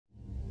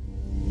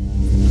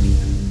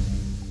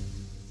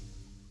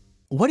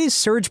What is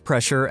surge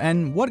pressure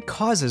and what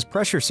causes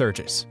pressure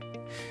surges?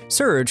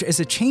 Surge is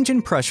a change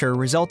in pressure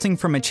resulting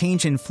from a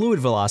change in fluid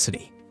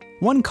velocity.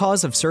 One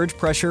cause of surge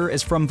pressure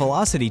is from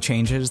velocity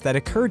changes that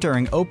occur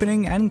during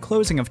opening and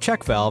closing of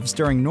check valves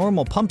during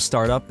normal pump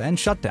startup and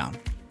shutdown.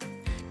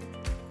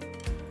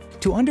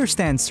 To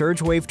understand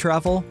surge wave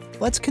travel,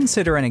 let's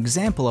consider an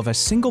example of a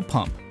single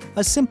pump,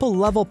 a simple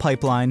level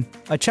pipeline,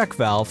 a check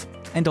valve,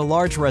 and a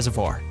large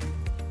reservoir.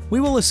 We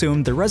will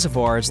assume the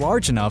reservoir is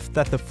large enough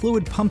that the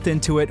fluid pumped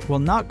into it will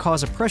not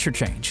cause a pressure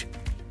change.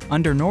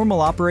 Under normal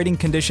operating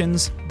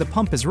conditions, the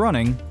pump is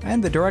running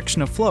and the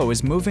direction of flow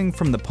is moving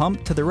from the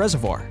pump to the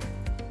reservoir.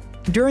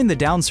 During the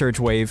downsurge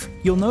wave,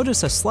 you'll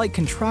notice a slight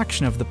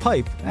contraction of the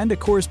pipe and a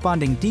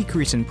corresponding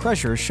decrease in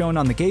pressure shown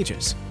on the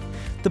gauges.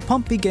 The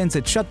pump begins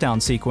its shutdown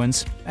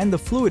sequence and the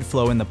fluid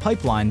flow in the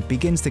pipeline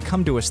begins to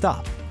come to a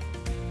stop.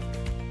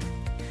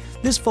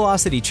 This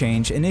velocity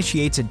change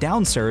initiates a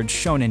downsurge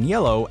shown in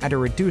yellow at a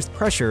reduced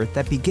pressure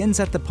that begins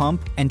at the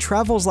pump and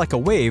travels like a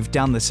wave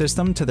down the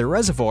system to the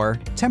reservoir,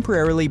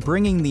 temporarily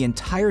bringing the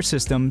entire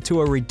system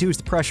to a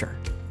reduced pressure.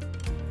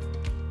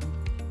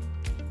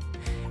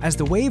 As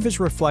the wave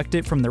is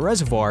reflected from the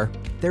reservoir,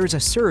 there is a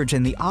surge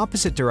in the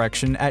opposite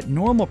direction at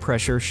normal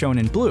pressure shown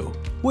in blue,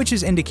 which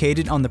is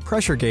indicated on the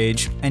pressure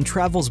gauge and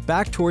travels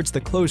back towards the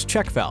closed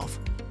check valve.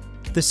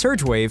 The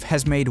surge wave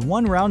has made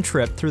one round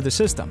trip through the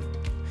system.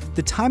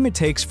 The time it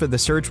takes for the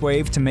surge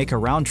wave to make a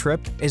round trip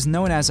is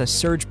known as a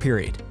surge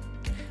period.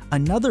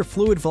 Another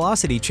fluid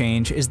velocity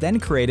change is then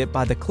created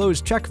by the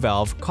closed check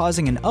valve,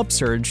 causing an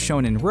upsurge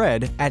shown in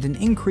red at an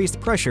increased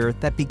pressure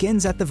that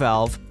begins at the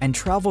valve and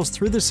travels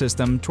through the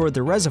system toward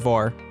the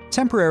reservoir,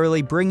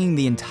 temporarily bringing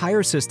the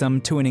entire system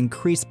to an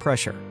increased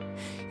pressure.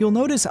 You'll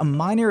notice a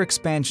minor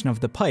expansion of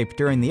the pipe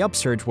during the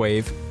upsurge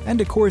wave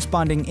and a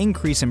corresponding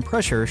increase in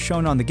pressure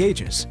shown on the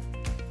gauges.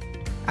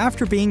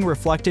 After being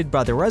reflected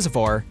by the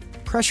reservoir,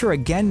 pressure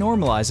again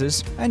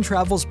normalizes and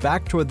travels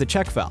back toward the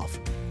check valve.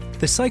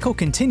 The cycle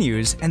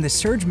continues and the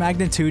surge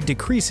magnitude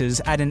decreases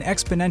at an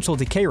exponential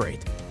decay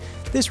rate.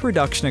 This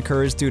reduction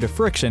occurs due to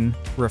friction,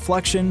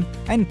 reflection,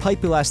 and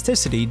pipe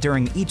elasticity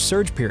during each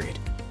surge period.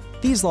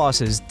 These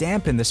losses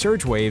dampen the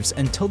surge waves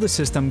until the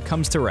system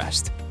comes to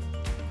rest.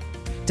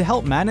 To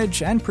help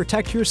manage and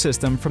protect your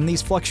system from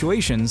these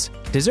fluctuations,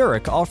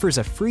 Zurich offers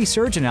a free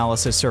surge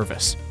analysis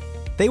service.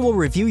 They will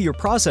review your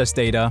process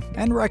data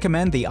and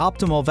recommend the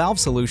optimal valve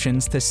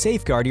solutions to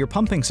safeguard your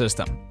pumping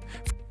system.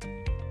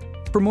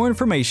 For more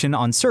information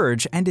on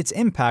surge and its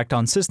impact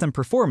on system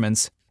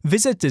performance,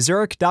 visit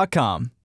zurich.com.